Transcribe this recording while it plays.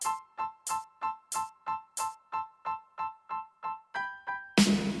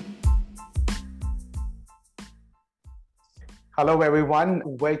Hello, everyone.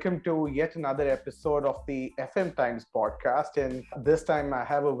 Welcome to yet another episode of the FM Times podcast. And this time I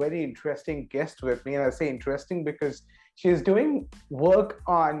have a very interesting guest with me. And I say interesting because she's doing work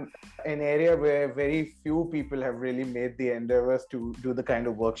on an area where very few people have really made the endeavors to do the kind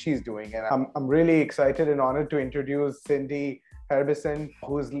of work she's doing. And I'm really excited and honored to introduce Cindy Herbison,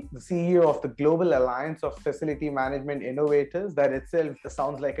 who's the CEO of the Global Alliance of Facility Management Innovators. That itself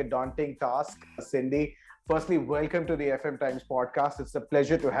sounds like a daunting task. Cindy, firstly, welcome to the FM Times podcast. It's a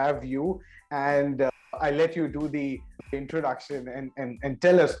pleasure to have you. And I let you do the introduction and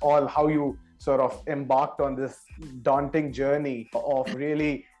tell us all how you sort of embarked on this daunting journey of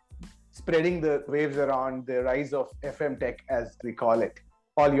really spreading the waves around the rise of FM tech, as we call it.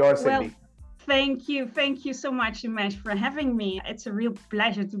 All yours, Cindy. Well, thank you. Thank you so much, Umesh, for having me. It's a real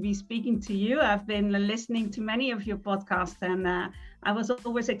pleasure to be speaking to you. I've been listening to many of your podcasts and I was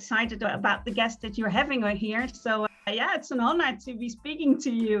always excited about the guests that you're having here. So yeah, it's an honor to be speaking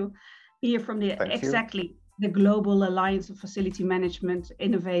to you here from the Global Alliance of Facility Management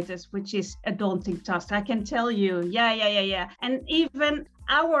Innovators, which is a daunting task. I can tell you. Yeah. And even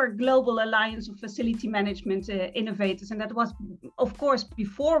our Global Alliance of Facility Management Innovators, and that was, of course,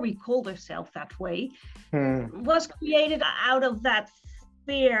 before we called ourselves that way, was created out of that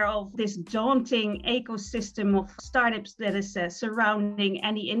fear of this daunting ecosystem of startups that is surrounding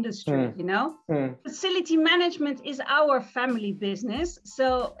any industry, Facility management is our family business.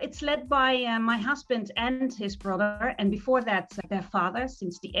 So it's led by my husband and his brother, and before that, their father,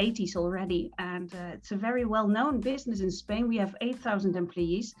 since the 80s already. And it's a very well-known business in Spain. We have 8,000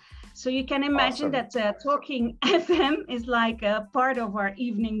 employees. So you can imagine that talking FM is like a part of our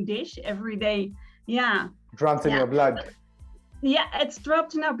evening dish every day. Yeah. Runs in your blood. Yeah, it's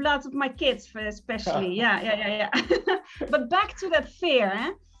dropped in our blood of my kids, especially. Yeah. But back to that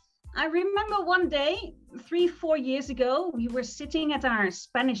fear. I remember one day, 3-4 years ago, we were sitting at our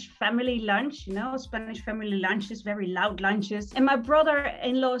Spanish family lunch. Spanish family lunches, very loud lunches. And my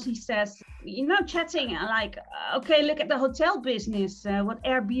brother-in-law, he says, chatting like, okay, look at the hotel business, what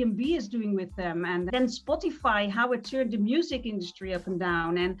Airbnb is doing with them. And then Spotify, how it turned the music industry up and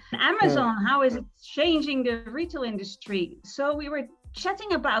down. And Amazon, how is it changing the retail industry? So we were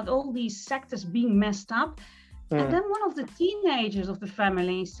chatting about all these sectors being messed up. And then one of the teenagers of the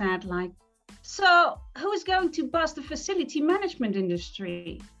family said, so who is going to bust the facility management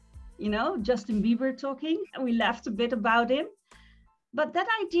industry? Justin Bieber talking. We laughed a bit about him. But that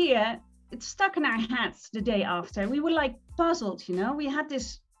idea, it stuck in our heads the day after. We were puzzled, We had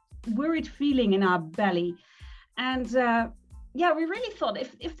this worried feeling in our belly. And we really thought,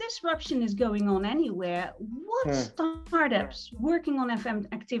 if disruption is going on anywhere, what startups working on FM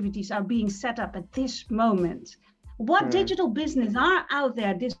activities are being set up at this moment? What digital business are out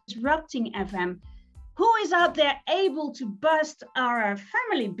there disrupting FM? Who is out there able to bust our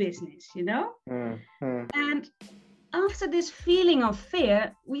family business, And after this feeling of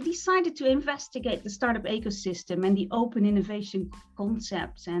fear, we decided to investigate the startup ecosystem and the open innovation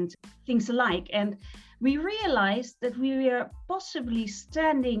concepts and things alike. And we realized that we were possibly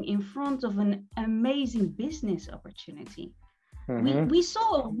standing in front of an amazing business opportunity. We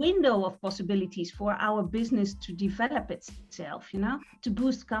saw a window of possibilities for our business to develop itself, to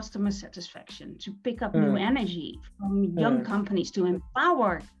boost customer satisfaction, to pick up new energy from young companies, to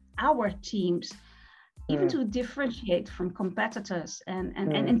empower our teams, even to differentiate from competitors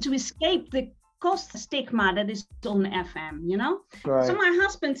and to escape the cost stigma that is on FM, Right. So my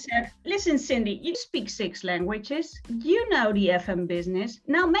husband said, listen, Cindy, you speak 6 languages, you know the FM business.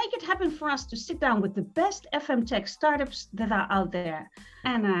 Now make it happen for us to sit down with the best FM tech startups that are out there.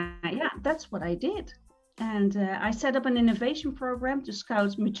 And that's what I did. And I set up an innovation program to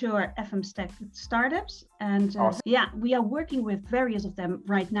scout mature FM tech startups. And we are working with various of them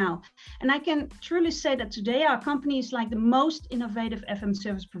right now. And I can truly say that today our company is the most innovative FM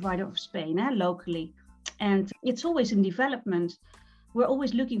service provider of Spain, locally. And it's always in development. We're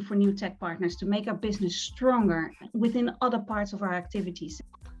always looking for new tech partners to make our business stronger within other parts of our activities.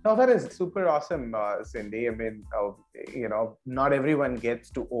 No, that is super awesome, Cindy. I mean, not everyone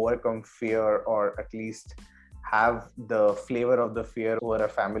gets to overcome fear or at least have the flavor of the fear over a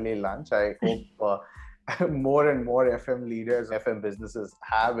family lunch. I hope more and more FM leaders, FM businesses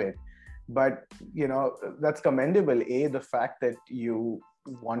have it. But, that's commendable. The fact that you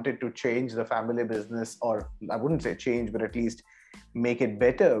wanted to change the family business, or I wouldn't say change, but at least make it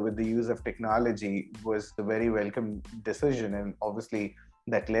better with the use of technology was a very welcome decision. And obviously,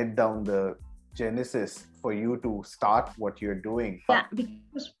 that led down the genesis for you to start what you're doing. Yeah,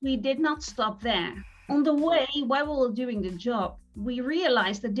 because we did not stop there. On the way, while we were doing the job, we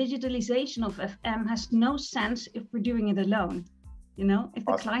realized that digitalization of FM has no sense if we're doing it alone. You know, if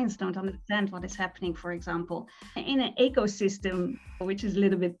the clients don't understand what is happening, for example, in an ecosystem, which is a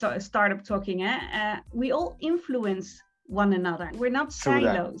little bit startup talking, we all influence one another. We're not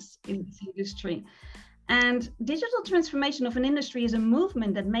silos in this industry. And digital transformation of an industry is a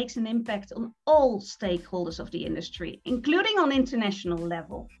movement that makes an impact on all stakeholders of the industry, including on international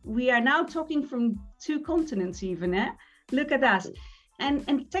level. We are now talking from 2 continents even, Look at us.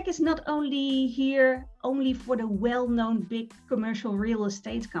 And tech is not only here only for the well-known big commercial real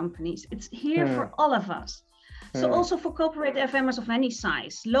estate companies. It's here for all of us. So also for corporate FMers of any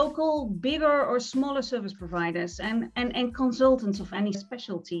size, local, bigger or smaller service providers and consultants of any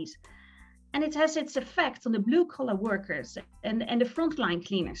specialties. And it has its effect on the blue-collar workers and the frontline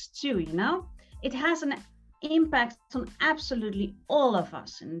cleaners too, you know? It has an impact on absolutely all of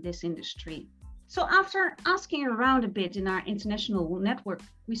us in this industry. So after asking around a bit in our international network,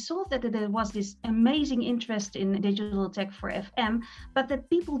 we saw that there was this amazing interest in digital tech for FM, but that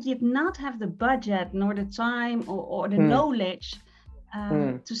people did not have the budget nor the time or the knowledge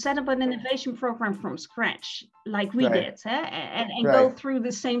to set up an innovation program from scratch, like we did, and go through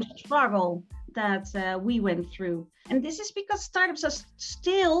the same struggle that we went through. And this is because startups are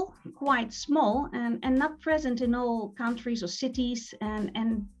still quite small and not present in all countries or cities,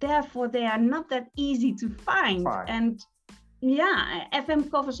 and therefore they are not that easy to find. And yeah,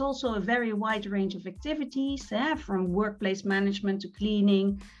 FM covers also a very wide range of activities, from workplace management to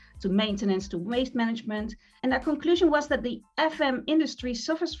cleaning, to maintenance, to waste management. And our conclusion was that the FM industry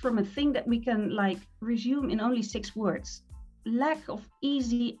suffers from a thing that we can resume in only 6 words: lack of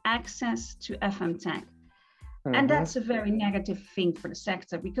easy access to FM tech. And that's a very negative thing for the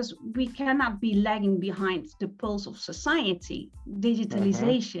sector, because we cannot be lagging behind the pulse of society.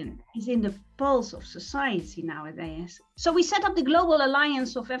 Digitalization is in the pulse of society nowadays. So we set up the Global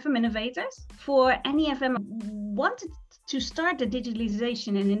Alliance of FM Innovators for any FM wanted to start the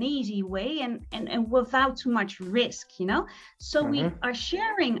digitalization in an easy way and without too much risk, you know? So we are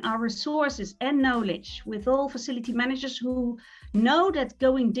sharing our resources and knowledge with all facility managers who know that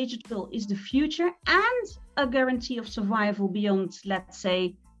going digital is the future and a guarantee of survival beyond, let's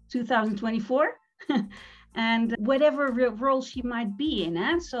say, 2024. And whatever roles you might be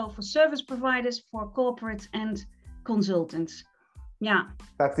in. So for service providers, for corporates and consultants. Yeah.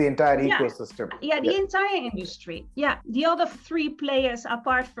 That's the entire ecosystem. The entire industry. Yeah. The other 3 players,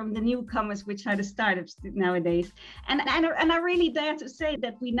 apart from the newcomers, which are the startups nowadays. And I really dare to say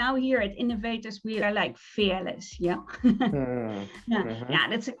that we now here at Innovators, we are fearless. Yeah. Yeah,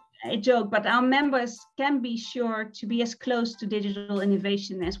 that's a joke, but our members can be sure to be as close to digital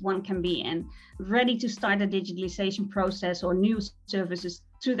innovation as one can be, and ready to start a digitalization process or new services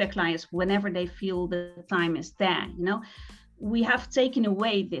to their clients whenever they feel the time is there, you know? We have taken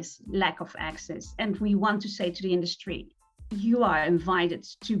away this lack of access, and we want to say to the industry, you are invited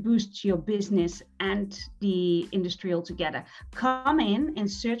to boost your business and the industry altogether. Come in and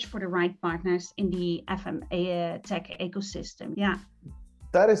search for the right partners in the FM tech ecosystem. Yeah.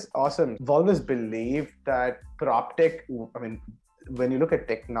 That is awesome. I've always believed that PropTech, when you look at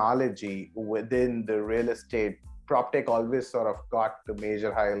technology within the real estate, PropTech always sort of got the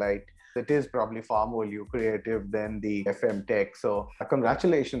major highlight. It is probably far more lucrative than the FM tech. So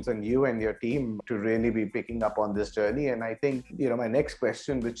congratulations on you and your team to really be picking up on this journey. And I think, my next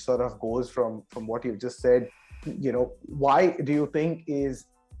question, which sort of goes from what you've just said, why do you think is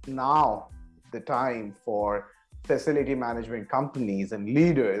now the time for facility management companies and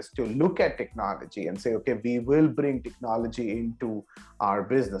leaders to look at technology and say, okay, we will bring technology into our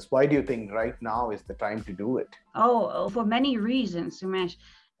business? Why do you think right now is the time to do it? Oh, for many reasons, Umesh.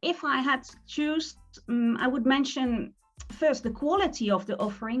 If I had to choose, I would mention first the quality of the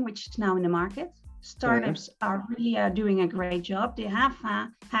offering, which is now in the market. Startups are really doing a great job. They have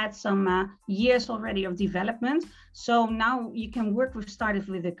had some years already of development. So now you can work with startups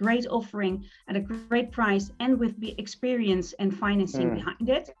with a great offering at a great price and with the experience and financing behind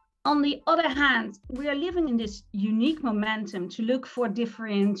it. On the other hand, we are living in this unique momentum to look for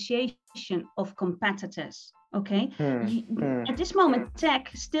differentiation of competitors. Okay. At this moment,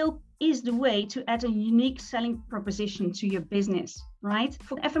 tech still is the way to add a unique selling proposition to your business, right?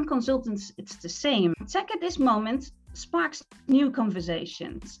 For FM consultants, it's the same. Tech at this moment sparks new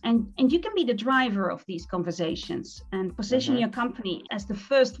conversations, and you can be the driver of these conversations and position your company as the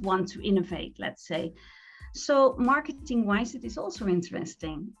first one to innovate, let's say. So marketing wise, it is also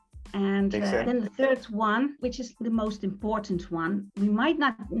interesting. And then the third one, which is the most important one, we might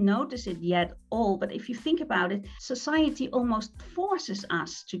not notice it yet all, but if you think about it, society almost forces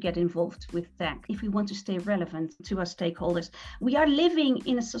us to get involved with tech if we want to stay relevant to our stakeholders. We are living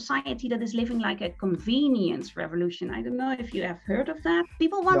in a society that is living like a convenience revolution. I don't know if you have heard of that.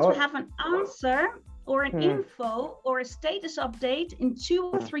 People want to have an answer or an info or a status update in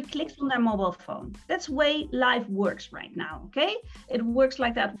 2 or 3 clicks on their mobile phone. That's the way life works right now, okay? It works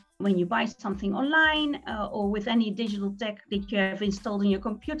like that when you buy something online or with any digital tech that you have installed on your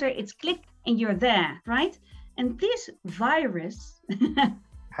computer. It's click and you're there, right? And this virus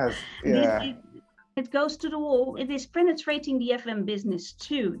has, it goes to the wall. It is penetrating the FM business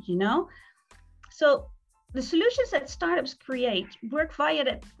too, you know? So the solutions that startups create work via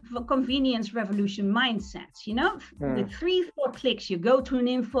that convenience revolution mindset, you know? With 3-4 clicks, you go to an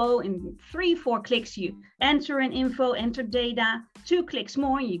info. In 3-4 clicks, you enter an info, enter data. 2 clicks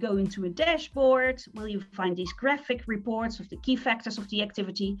more, you go into a dashboard where you find these graphic reports of the key factors of the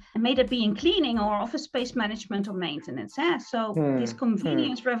activity, and may that be in cleaning or office space management or maintenance. So this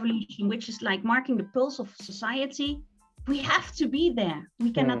convenience revolution, which is like marking the pulse of society, we have to be there.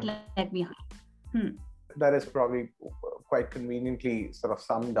 We cannot lag behind. That is probably quite conveniently sort of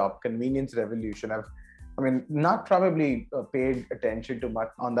summed up. Convenience revolution. I mean, not probably paid attention too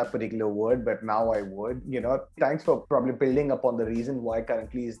much on that particular word, but now I would. You know, thanks for probably building upon the reason why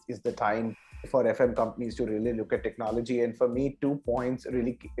currently is the time for FM companies to really look at technology. And for me, 2 points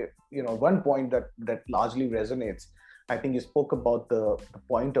really, you know, one point that largely resonates. I think you spoke about the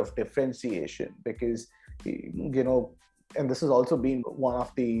point of differentiation, because, you know, and this has also been one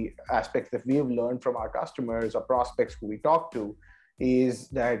of the aspects that we have learned from our customers or prospects who we talk to, is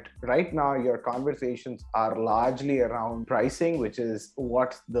that right now your conversations are largely around pricing, which is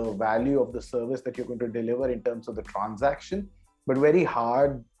what's the value of the service that you're going to deliver in terms of the transaction, but very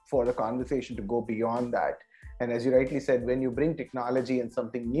hard for the conversation to go beyond that. And as you rightly said, when you bring technology and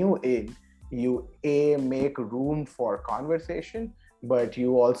something new in, you make room for conversation, but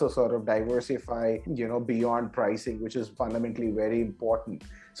you also sort of diversify, you know, beyond pricing, which is fundamentally very important.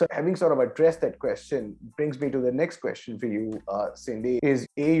 So having sort of addressed that question brings me to the next question for you, Cindy, is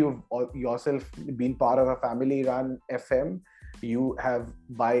you've yourself been part of a family-run FM. You have,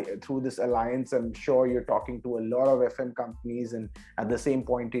 through this alliance, I'm sure you're talking to a lot of FM companies, and at the same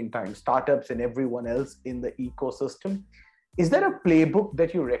point in time, startups and everyone else in the ecosystem. Is there a playbook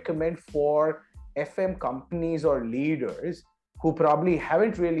that you recommend for FM companies or leaders who probably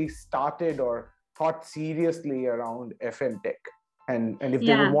haven't really started or thought seriously around FM tech, and if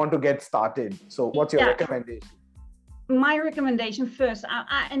they would want to get started? So what's your recommendation? My recommendation first,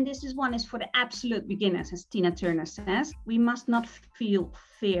 and this is for the absolute beginners, as Tina Turner says, we must not feel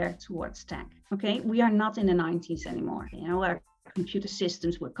fear towards tech, okay? We are not in the 90s anymore. You know, our computer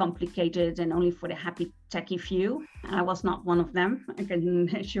systems were complicated and only for the happy techie few. I was not one of them, I can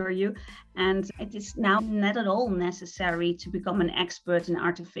assure you. And it is now not at all necessary to become an expert in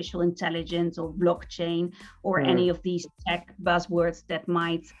artificial intelligence or blockchain or any of these tech buzzwords that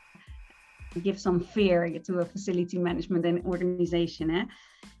might give some fear to a facility management and organization.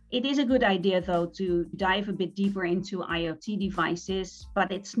 It is a good idea, though, to dive a bit deeper into IoT devices, but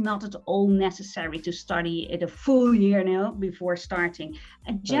it's not at all necessary to study it a full year now before starting.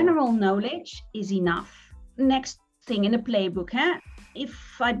 A general knowledge is enough. Next thing in the playbook,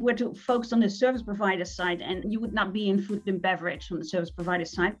 if I were to focus on the service provider side, and you would not be in food and beverage on the service provider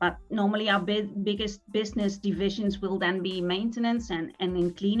side, but normally our biggest business divisions will then be maintenance and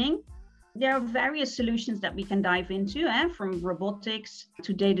in cleaning. There are various solutions that we can dive into, from robotics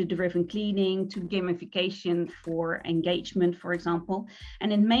to data-driven cleaning to gamification for engagement, for example.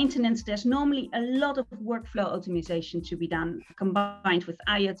 And in maintenance, there's normally a lot of workflow optimization to be done, combined with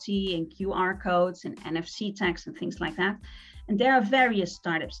IoT and QR codes and NFC tags and things like that. And there are various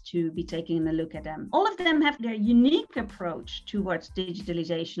startups to be taking a look at them. All of them have their unique approach towards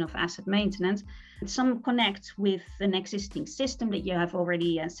digitalization of asset maintenance. Some connect with an existing system that you have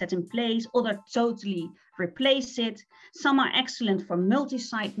already set in place, others totally replace it. Some are excellent for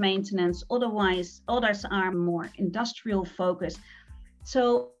multi-site maintenance, others are more industrial focused.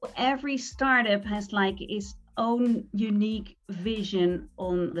 So every startup has its own unique vision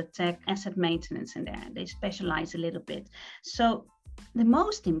on the tech asset maintenance in there. They specialize a little bit. So the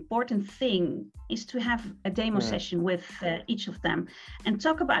most important thing is to have a demo session with each of them and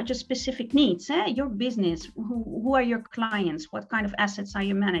talk about your specific needs, your business, who are your clients, what kind of assets are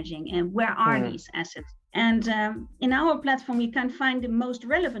you managing, and where are these assets. And in our platform, you can find the most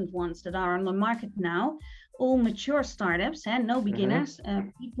relevant ones that are on the market now, all mature startups, no beginners,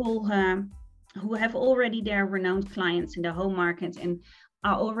 people who have already their renowned clients in their home market and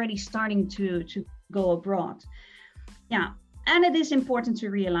are already starting to go abroad. Yeah. And it is important to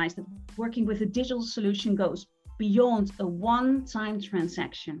realize that working with a digital solution goes beyond a one-time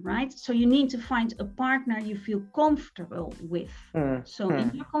transaction, right? So you need to find a partner you feel comfortable with. So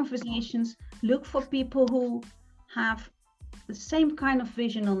in your conversations, look for people who have the same kind of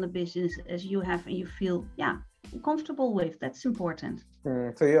vision on the business as you have and you feel, comfortable with. That's important.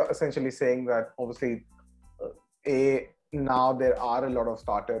 So you're essentially saying that obviously, now there are a lot of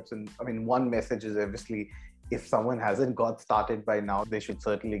startups, and I mean, one message is obviously, if someone hasn't got started by now, they should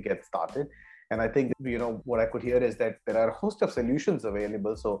certainly get started. And I think, what I could hear is that there are a host of solutions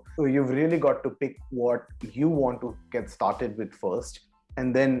available. So you've really got to pick what you want to get started with first,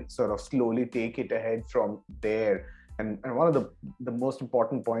 and then sort of slowly take it ahead from there. And one of the most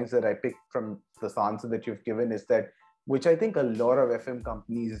important points that I picked from this answer that you've given is that, which I think a lot of FM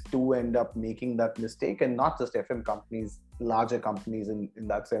companies do end up making that mistake, and not just FM companies, larger companies in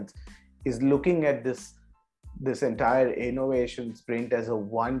that sense, is looking at this entire innovation sprint as a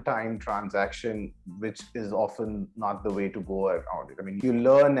one-time transaction, which is often not the way to go around it. I mean, you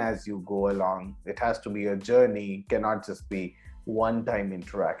learn as you go along. It has to be a journey, cannot just be one-time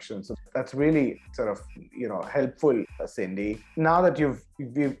interaction. So that's really sort of, helpful, Cindy. Now that you've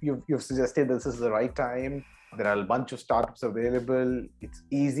suggested this is the right time, there are a bunch of startups available. It's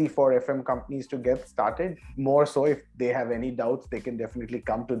easy for FM companies to get started. More so, if they have any doubts, they can definitely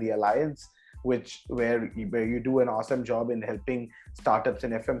come to the Alliance, where you do an awesome job in helping startups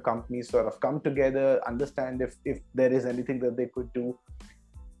and FM companies sort of come together, understand if there is anything that they could do.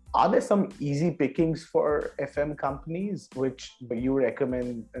 Are there some easy pickings for FM companies which you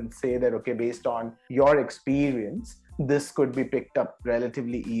recommend and say that, okay, based on your experience, this could be picked up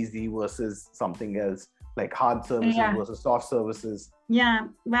relatively easy versus something else, like hard services versus soft services? Yeah,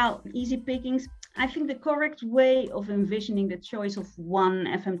 well, easy pickings. I think the correct way of envisioning the choice of one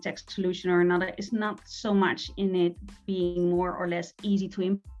FM tech solution or another is not so much in it being more or less easy to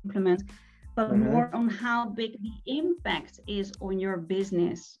implement, but more on how big the impact is on your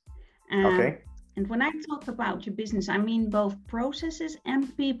business. Okay. And when I talk about your business, I mean both processes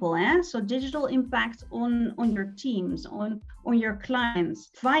and people. So digital impact on your teams, on your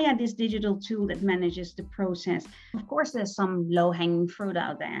clients via this digital tool that manages the process. Of course, there's some low-hanging fruit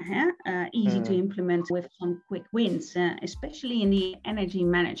out there, easy to implement with some quick wins, especially in the energy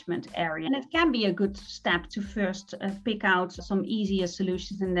management area. And it can be a good step to first pick out some easier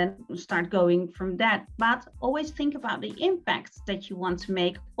solutions and then start going from that. But always think about the impact that you want to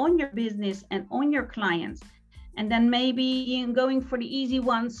make on your business and on your clients. And then maybe going for the easy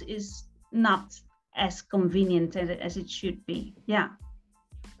ones is not as convenient as it should be. Yeah.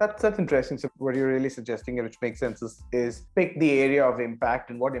 That's interesting. So what you're really suggesting, which makes sense, is pick the area of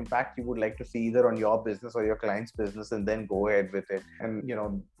impact and what impact you would like to see either on your business or your client's business, and then go ahead with it. And,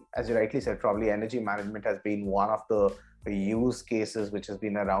 as you rightly said, probably energy management has been one of the use cases which has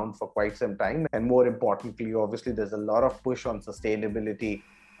been around for quite some time. And more importantly, obviously, there's a lot of push on sustainability,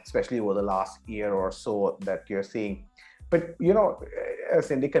 especially over the last year or so that you're seeing. But,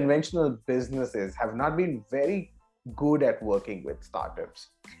 Cindy, conventional businesses have not been very good at working with startups.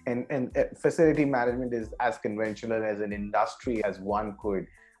 And facility management is as conventional as an industry as one could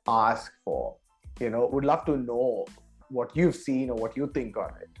ask for. Would love to know what you've seen or what you think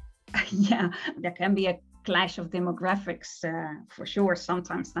on it. Yeah, there can be a clash of demographics for sure.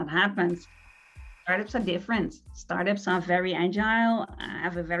 Sometimes that happens. Startups are different. Startups are very agile,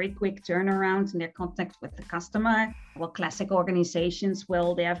 have a very quick turnaround in their contact with the customer. Well, classic organizations,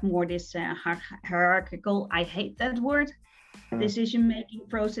 they have more this hierarchical, I hate that word, decision-making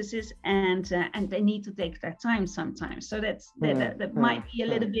processes, and they need to take their time sometimes. So that might be a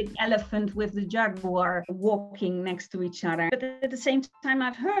little bit elephant with the jaguar walking next to each other. But at the same time,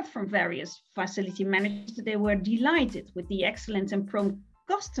 I've heard from various facility managers that they were delighted with the excellent and prompt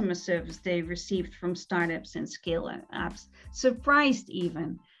customer service they received from startups and scale-ups, surprised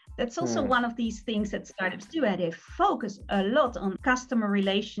even. That's also one of these things that startups do. They focus a lot on customer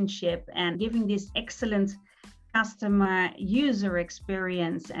relationship and giving this excellent customer user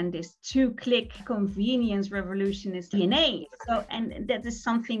experience, and this two-click convenience revolution is DNA. So, and that is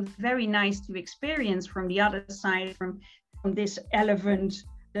something very nice to experience from the other side, from this elephant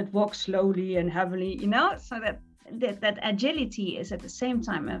that walks slowly and heavily, so that agility is at the same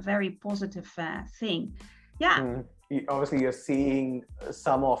time a very positive thing. Yeah. Obviously, you're seeing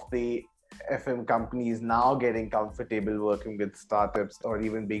some of the FM companies now getting comfortable working with startups, or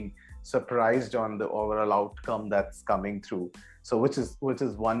even being surprised on the overall outcome that's coming through. So, which is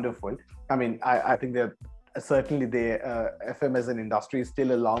wonderful. I mean, I think that certainly the FM as an industry is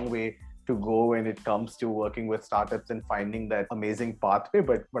still a long way to go when it comes to working with startups and finding that amazing pathway.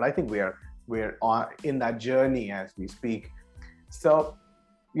 But I think we're on in that journey as we speak. So,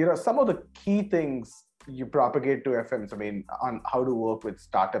 some of the key things you propagate to FMs, I mean, on how to work with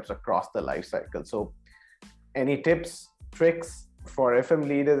startups across the life cycle. So any tips, tricks for FM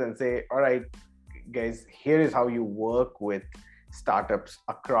leaders, and say, all right, guys, here is how you work with startups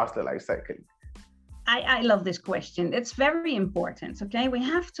across the life cycle? I love this question. It's very important. Okay. We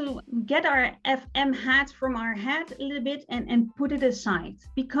have to get our FM hat from our head a little bit and put it aside,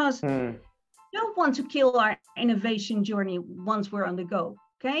 because we don't want to kill our innovation journey once we're on the go.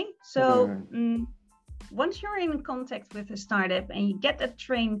 Okay. So once you're in contact with a startup and you get that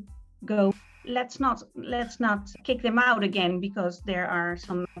train go, let's not kick them out again because there are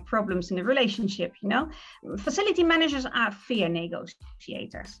some problems in the relationship. Facility managers are fair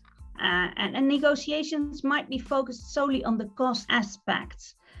negotiators. And negotiations might be focused solely on the cost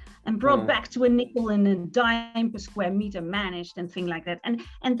aspects and brought back to a nickel and a dime per square meter managed and things like that.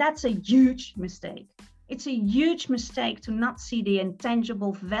 And that's a huge mistake. It's a huge mistake to not see the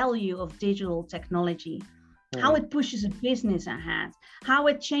intangible value of digital technology, how it pushes a business ahead, how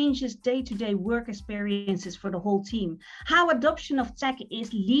it changes day-to-day work experiences for the whole team, how adoption of tech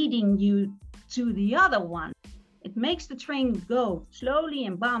is leading you to the other one. It makes the train go slowly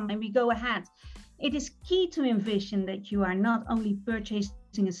and bam, and we go ahead. It is key to envision that you are not only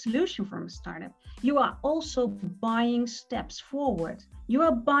purchasing a solution from a startup, you are also buying steps forward. You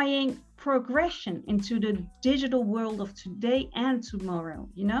are buying progression into the digital world of today and tomorrow,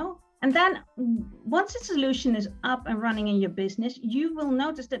 And then once the solution is up and running in your business, you will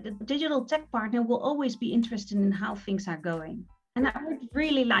notice that the digital tech partner will always be interested in how things are going. And I would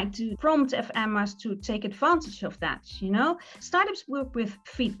really like to prompt FMers to take advantage of that. Startups work with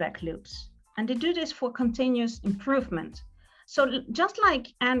feedback loops, and they do this for continuous improvement. So just like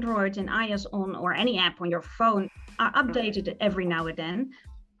Android and iOS or any app on your phone are updated every now and then,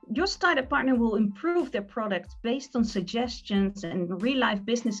 your startup partner will improve their product based on suggestions and real-life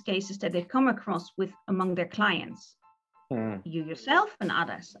business cases that they come across with among their clients, you yourself and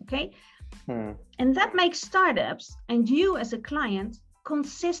others, okay? And that makes startups and you as a client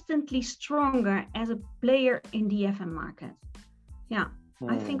consistently stronger as a player in the FM market. Yeah,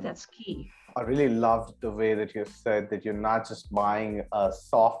 I think that's key. I really loved the way that you said that you're not just buying a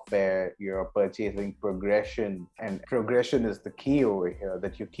software, you're purchasing progression, and progression is the key over here,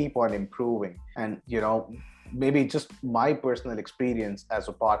 that you keep on improving. And, maybe just my personal experience as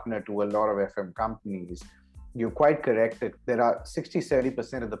a partner to a lot of FM companies, you're quite correct that there are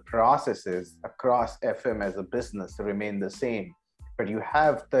 60-70% of the processes across FM as a business remain the same, but you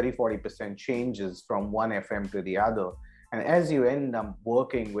have 30-40% changes from one FM to the other. And as you end up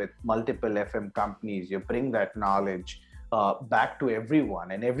working with multiple FM companies, you bring that knowledge back to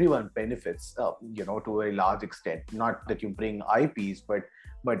everyone, and everyone benefits, to a very large extent. Not that you bring IPs, but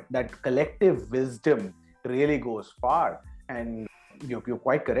that collective wisdom really goes far. And you're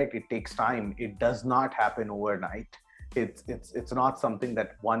quite correct. It takes time. It does not happen overnight. It's not something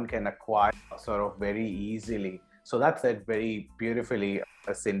that one can acquire sort of very easily. So that's said very beautifully,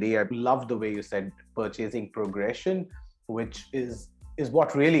 Cindy. I love the way you said purchasing progression, which is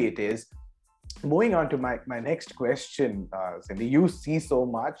what really it is. Moving on to my next question, Cindy, you see so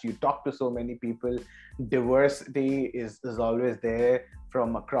much, you talk to so many people, diversity is always there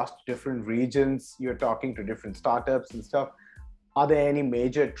from across different regions, you're talking to different startups and stuff. Are there any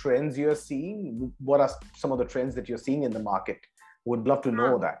major trends you're seeing? What are some of the trends that you're seeing in the market? Would love to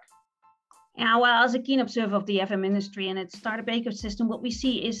know that. Yeah, well, as a keen observer of the FM industry and its startup ecosystem, what we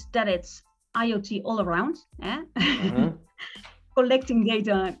see is that it's IoT all around, collecting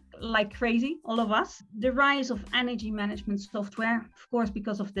data like crazy, all of us. The rise of energy management software, of course,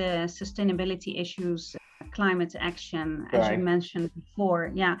 because of the sustainability issues, climate action, as you mentioned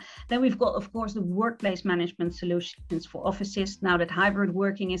before. Yeah. Then we've got, of course, the workplace management solutions for offices, now that hybrid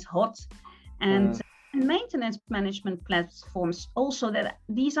working is hot. And maintenance management platforms also, that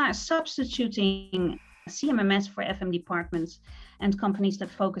these are substituting CMMS for FM departments and companies that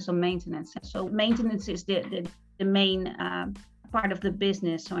focus on maintenance. So maintenance is the main part of the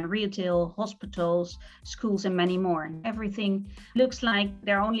business. So in retail, hospitals, schools, and many more. Everything looks like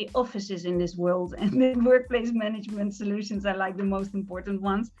there are only offices in this world, and the workplace management solutions are like the most important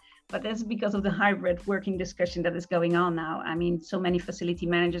ones. But that's because of the hybrid working discussion that is going on now. I mean, so many facility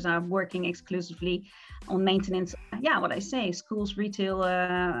managers are working exclusively on maintenance. Yeah, what I say, schools, retail,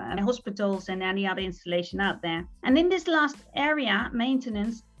 hospitals, and any other installation out there. And in this last area,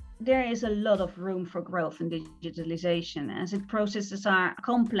 maintenance, there is a lot of room for growth in digitalization, as its processes are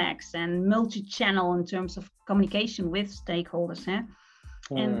complex and multi-channel in terms of communication with stakeholders.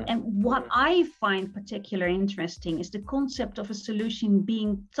 And what I find particularly interesting is the concept of a solution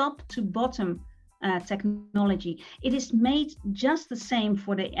being top to bottom technology. It is made just the same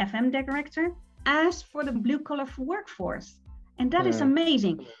for the FM director as for the blue collar workforce. And that is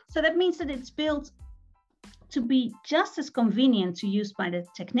amazing. So that means that it's built to be just as convenient to use by the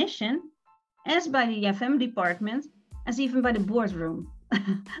technician as by the FM department, as even by the boardroom,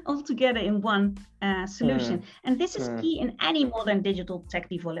 all together in one solution. And this is key in any modern digital tech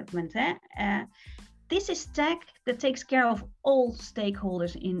development. This is tech that takes care of all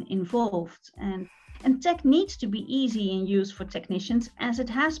stakeholders involved. And tech needs to be easy in use for technicians, as it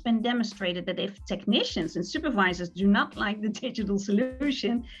has been demonstrated that if technicians and supervisors do not like the digital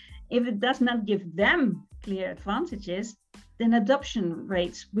solution, if it does not give them clear advantages, then adoption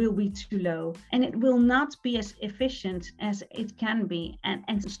rates will be too low and it will not be as efficient as it can be.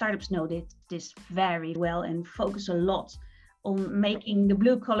 And startups know this very well and focus a lot on making the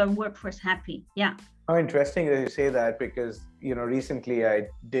blue collar workforce happy. Yeah. How interesting that you say that, because, recently I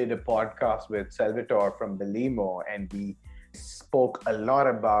did a podcast with Salvatore from Belimo, and we spoke a lot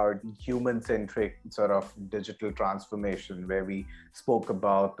about human-centric sort of digital transformation, where we spoke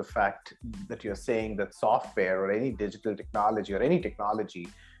about the fact that you're saying that software or any digital technology or any technology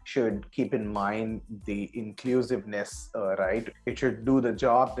should keep in mind the inclusiveness, right? It should do the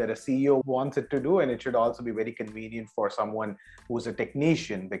job that a CEO wants it to do, and it should also be very convenient for someone who's a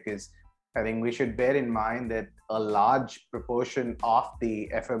technician, because I think we should bear in mind that a large proportion of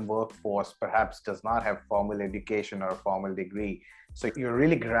the FM workforce perhaps does not have formal education or a formal degree. So you're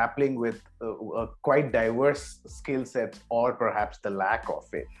really grappling with a quite diverse skill sets, or perhaps the lack of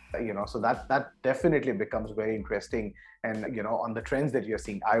it. So that definitely becomes very interesting. And on the trends that you're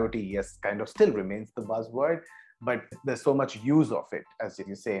seeing, IoT, yes, kind of still remains the buzzword, but there's so much use of it, as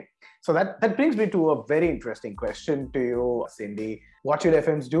you say. So that brings me to a very interesting question to you, Cindy. What should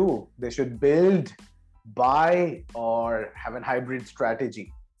FMs do? They should build, buy, or have a hybrid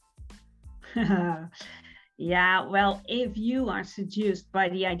strategy? Yeah, well, if you are seduced by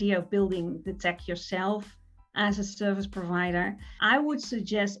the idea of building the tech yourself as a service provider, I would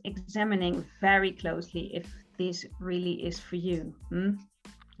suggest examining very closely if this really is for you.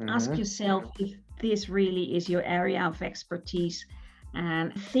 Ask yourself if this really is your area of expertise,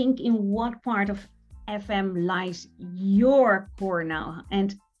 and think in what part of FM lies your core now.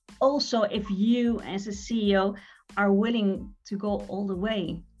 And also, if you as a CEO are willing to go all the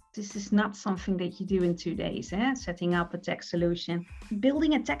way. This is not something that you do in 2 days, setting up a tech solution.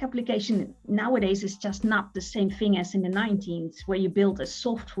 Building a tech application nowadays is just not the same thing as in the 19th, where you build a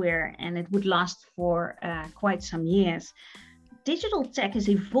software and it would last for quite some years. Digital tech is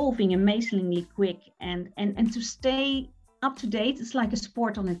evolving amazingly quick, and to stay up to date, it's like a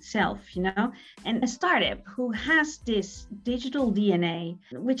sport on itself, And a startup who has this digital DNA,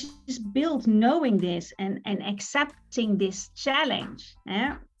 which is built knowing this and accepting this challenge,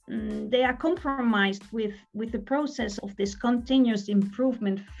 they are compromised with the process of this continuous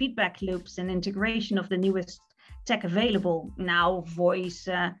improvement, feedback loops, and integration of the newest tech available now, voice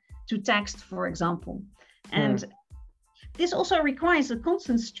to text, for example. And this also requires a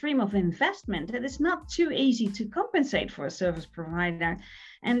constant stream of investment that is not too easy to compensate for a service provider.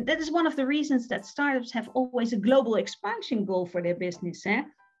 And that is one of the reasons that startups have always a global expansion goal for their business.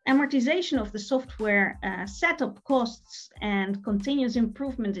 Amortization of the software, setup costs, and continuous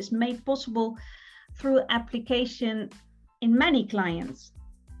improvement is made possible through application in many clients.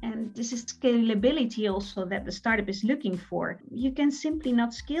 And this is scalability also that the startup is looking for. You can simply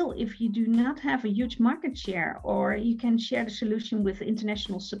not scale if you do not have a huge market share, or you can share the solution with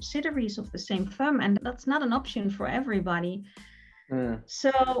international subsidiaries of the same firm. And that's not an option for everybody.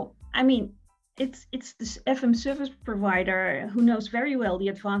 So, it's this FM service provider who knows very well the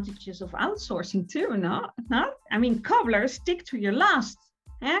advantages of outsourcing too, no? Cobblers, stick to your last.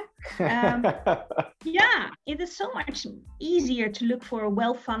 Yeah, it is so much easier to look for a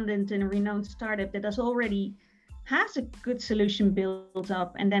well-funded and renowned startup that already has a good solution built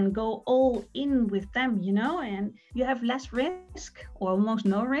up, and then go all in with them, and you have less risk or almost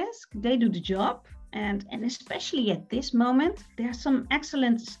no risk. They do the job. And especially at this moment, there are some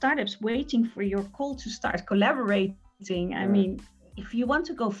excellent startups waiting for your call to start collaborating. If you want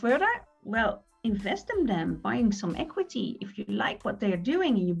to go further, well, invest in them, buying some equity. If you like what they're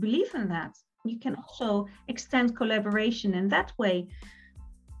doing and you believe in that, you can also extend collaboration in that way.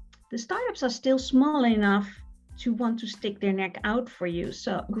 The startups are still small enough to want to stick their neck out for you.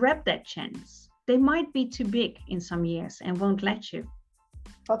 So grab that chance. They might be too big in some years and won't let you.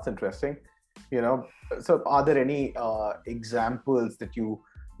 That's interesting. So are there any examples that you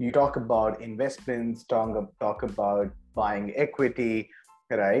talk about investments, talk about buying equity?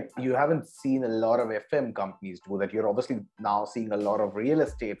 right? You haven't seen a lot of FM companies do that. You're obviously now seeing a lot of real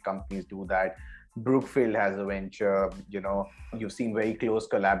estate companies do that. Brookfield has a venture, you've seen very close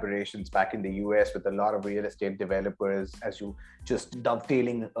collaborations back in the US with a lot of real estate developers as you just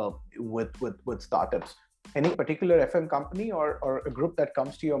dovetailing with startups. Any particular FM company or a group that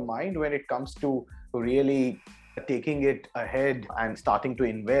comes to your mind when it comes to really taking it ahead and starting to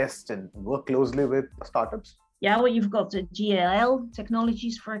invest and work closely with startups? Yeah, well, you've got the GLL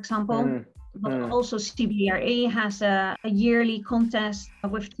Technologies, for example. But also CBRE has a yearly contest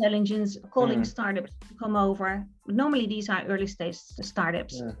with challenges calling startups to come over. Normally these are early stage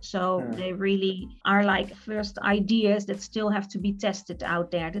startups. So they really are like first ideas that still have to be tested out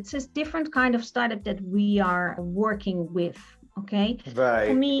there. That's a different kind of startup that we are working with. Okay. Right.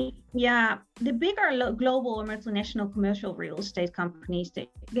 For me, yeah, the bigger global or multinational commercial real estate companies,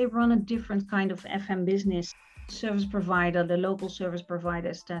 they run a different kind of FM business. Service provider, the local service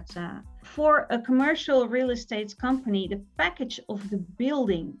providers, that for a commercial real estate company, the package of the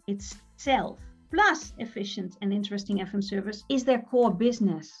building itself plus efficient and interesting FM service is their core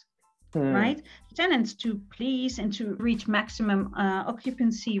business, right? Tenants to please and to reach maximum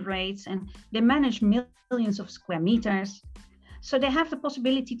occupancy rates, and they manage millions of square meters. So they have the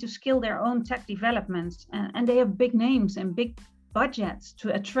possibility to scale their own tech developments, and they have big names and big budgets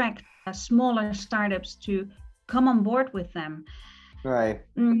to attract smaller startups to come on board with them. Right.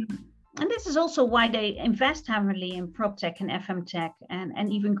 And this is also why they invest heavily in prop tech and FM tech,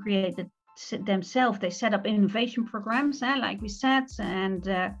 and even create it themselves. They set up innovation programs, like we said, and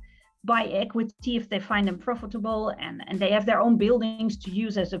buy equity if they find them profitable, and they have their own buildings to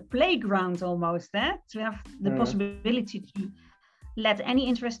use as a playground almost, to have the possibility to let any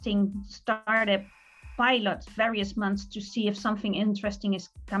interesting startup pilot various months to see if something interesting is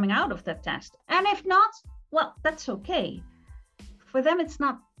coming out of that test. And if not, well, that's okay. For them, it's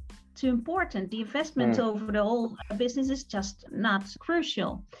not too important. The investment over the whole business is just not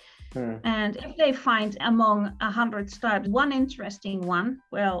crucial. And if they find among 100 startups one interesting one,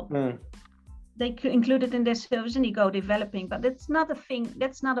 well, they could include it in their service and they go developing. But that's not a thing.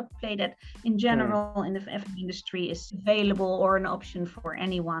 That's not a play that in general in the FM industry is available or an option for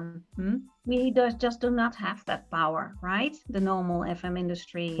anyone. We just do not have that power, right? The normal FM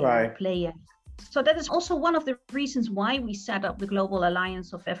industry players. So that is also one of the reasons why we set up the Global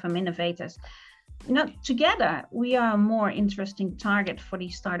Alliance of FM Innovators. Together, we are a more interesting target for the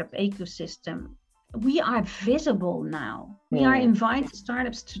startup ecosystem. We are visible now. We are inviting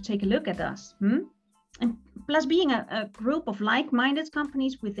startups to take a look at us. And plus, being a group of like-minded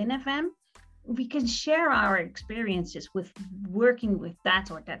companies within FM, we can share our experiences with working with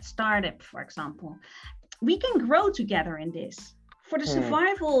that or that startup, for example. We can grow together in this. For the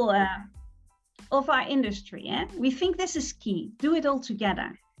survival of our industry, we think this is key. Do it all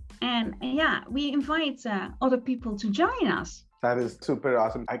together. And we invite other people to join us. That is super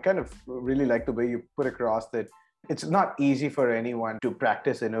awesome. I kind of really like the way you put across that it's not easy for anyone to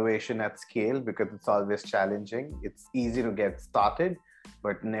practice innovation at scale because it's always challenging. It's easy to get started,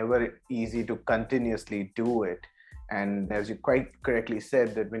 but never easy to continuously do it. And as you quite correctly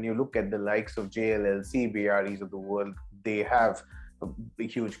said, that when you look at the likes of JLL, CBREs of the world, they have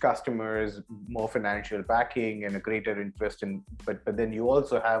huge customers, more financial backing, and a greater interest in. But then you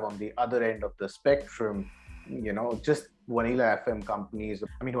also have on the other end of the spectrum, just vanilla FM companies.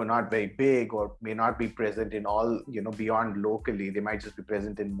 I mean, who are not very big or may not be present in all, beyond locally. They might just be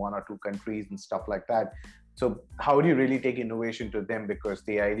present in 1 or 2 countries and stuff like that. So how do you really take innovation to them? Because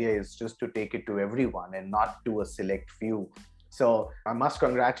the idea is just to take it to everyone and not to a select few. So I must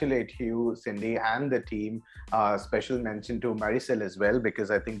congratulate you, Cindy, and the team. Special mention to Maricel as well,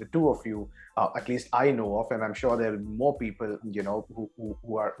 because I think the two of you, at least I know of, and I'm sure there are more people,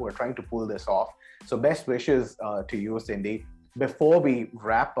 who are trying to pull this off. So best wishes to you, Cindy. Before we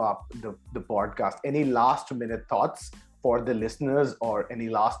wrap up the podcast, any last minute thoughts for the listeners or any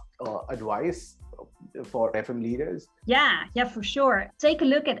last advice for FM leaders? Yeah, for sure. Take a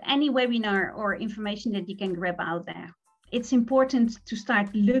look at any webinar or information that you can grab out there. It's important to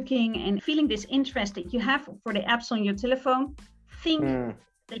start looking and feeling this interest that you have for the apps on your telephone. Think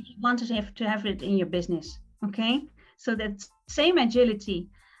that you want to have it in your business, okay? So that same agility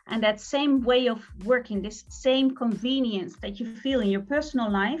and that same way of working, this same convenience that you feel in your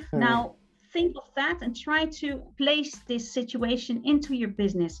personal life, now think of that and try to place this situation into your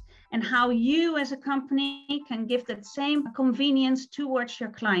business and how you as a company can give that same convenience towards your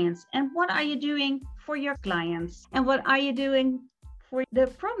clients. And what are you doing for your clients? And what are you doing for the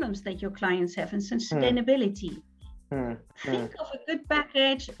problems that your clients have in sustainability? Think of a good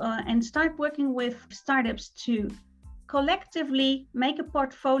package and start working with startups to collectively make a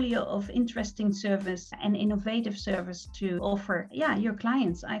portfolio of interesting service and innovative service to offer your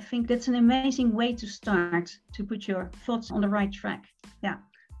clients. I think that's an amazing way to start to put your thoughts on the right track. Yeah.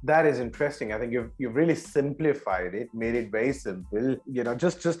 That is interesting. I think you've really simplified it, made it very simple.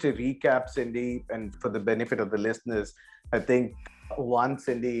 Just to recap, Cindy, and for the benefit of the listeners, I think one,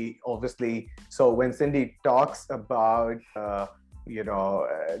 Cindy, obviously, so when Cindy talks about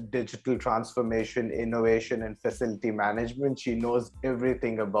digital transformation, innovation, and facility management, she knows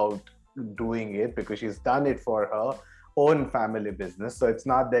everything about doing it because she's done it for her own family business. So it's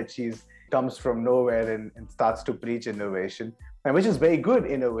not that she's comes from nowhere and starts to preach innovation, and which is very good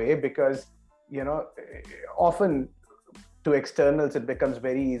in a way, because often to externals it becomes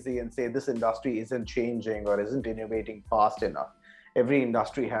very easy and say this industry isn't changing or isn't innovating fast enough. Every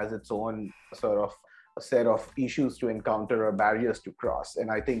industry has its own sort of a set of issues to encounter or barriers to cross. And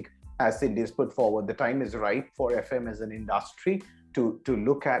I think, as Cindy has put forward, the time is right for FM as an industry to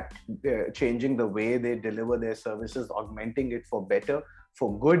look at changing the way they deliver their services, augmenting it for better,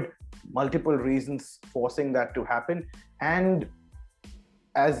 for good, multiple reasons forcing that to happen. And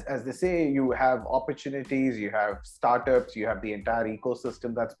as they say, you have opportunities, you have startups, you have the entire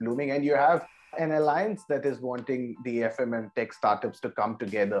ecosystem that's blooming, and you have an alliance that is wanting the FM and tech startups to come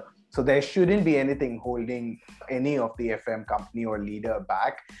together. So there shouldn't be anything holding any of the FM company or leader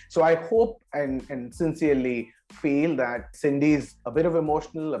back. So I hope and sincerely feel that Cindy's a bit of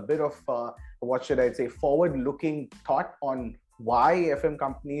emotional, a bit of, forward-looking thought on why FM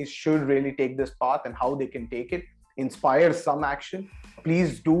companies should really take this path and how they can take it, inspire some action.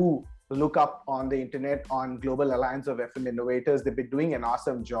 Please do look up on the internet on Global Alliance of FM Innovators. They've been doing an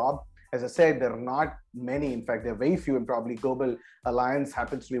awesome job. As I said, there are not many. In fact, there are very few, and probably Global Alliance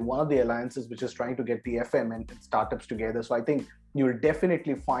happens to be one of the alliances which is trying to get the FM and startups together. So I think you'll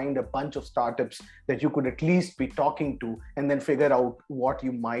definitely find a bunch of startups that you could at least be talking to and then figure out what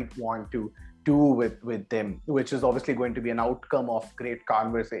you might want to do with them, which is obviously going to be an outcome of great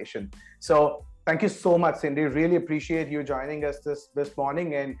conversation. So thank you so much, Cindy. Really appreciate you joining us this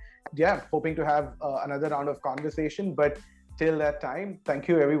morning, and hoping to have another round of conversation. But till that time, thank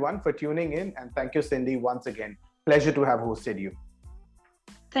you everyone for tuning in, and thank you, Cindy, once again. Pleasure to have hosted you.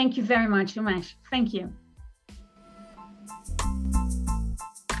 Thank you very much, Umesh. Thank you.